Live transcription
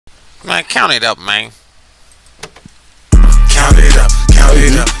Man, count it up, man. Count it up, count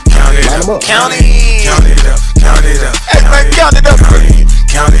it up, count it up, Count it. count it up, count it up, Hey, man, count it up.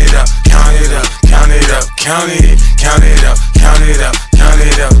 count it up, count it up, count it up, count it, count it up, count it up, count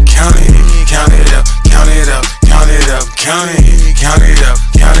it up, count it, count it up, count it up, count it up, count it, count it up,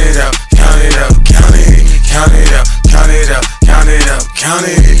 count it up, count it up, count it, count it up, count it up, count it up, count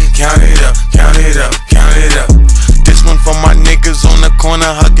it, count it up, count it up, count it up. This one for my niggas on the corner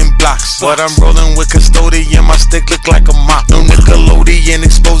hugging blocks. But I'm rolling with custodian, my stick look like a mop. No Nickelodeon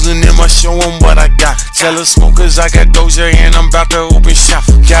exposing them, I show them what I got. Tell the smokers I got Doja and I'm about to open shop.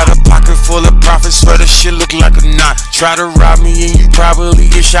 Got a pocket full of profits, for the shit look like a knot. Try to rob me and you probably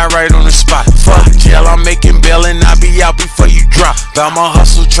get shot right on the spot. Fuck jail, I'm making bail and I'll be out before you drop. Bout my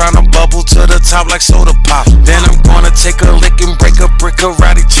hustle, trying to bubble to the top like soda pop. Then I'm gonna take a lick and break a brick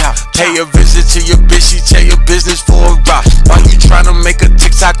karate chop. Pay a visit to your bitch, she tell your business for a rock. While you tryna make a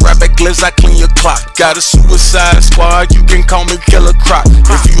TikTok rap at Glitz, I clean your clock. Got a suicide squad, you can call me Killer Croc.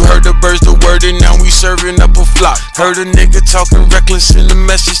 If you heard the birds, the word, and now we serving up a flop. Heard a nigga talking reckless in the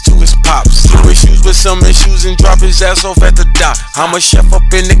message to his pops. Two issues with some issues and drop his ass off at the dock. I'm a chef up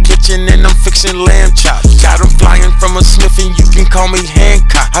in the kitchen and I'm fixing lamb chops. Got him flying from a Smith and you can call me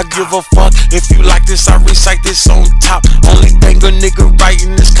Hancock. I give a fuck if you like this, I recite this on top. Only thing a nigga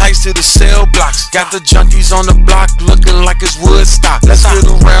writing is kites to the cell blocks. Got the junkies on the block looking like it's Woodstock. Let's get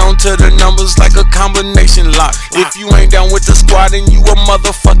around to the numbers like a combination lock. If you ain't down with the squad, then you a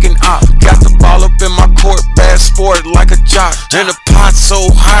motherfucking op. Got the ball up in my court, bad sport like a jock. And the pot so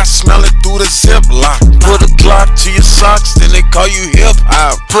hot, smell it through the ziplock. Put a Glock to your socks, then they call you hip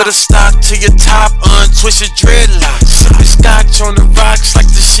hop. Put a stock to your top, untwist your dreadlocks. Sipping scotch on the rocks like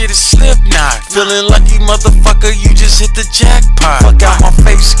the shit is Slipknot. Feeling lucky, motherfucker, you just hit the jackpot. Fuck out my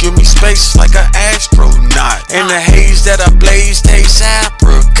face, give me space like an astronaut. And the haze that I blaze tastes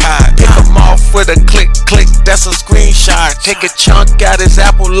apricot. Pick 'em off with a click, click, that's a screenshot. Take a chunk out his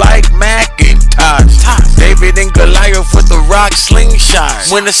apple like Macintosh. David and Goliath with the rock slingshot.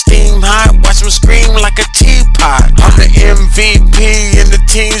 When the steam hot, watch 'em scream like a teapot. I'm the MVP and the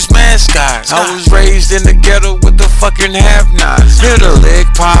team's mascot. I was raised in the ghetto with the fucking have-nots. Hear the leg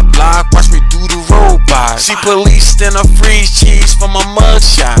pop lock, watch me do the robot. See police, then I freeze cheese for my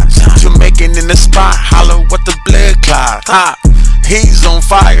mugshots. Jamaican in the spot, holler what the blood clot. Ha, he's on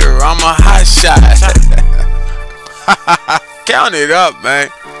fire, I'm a hot shot. Count it up, man.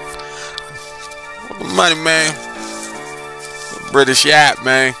 Money, man. British app,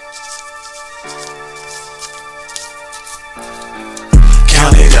 man.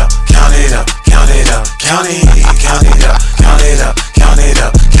 Count it up, count it up, count it up, count it, count it up, count it up, count it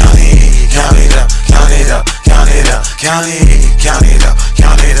up, count it, count it up, count it up, count it up, count it.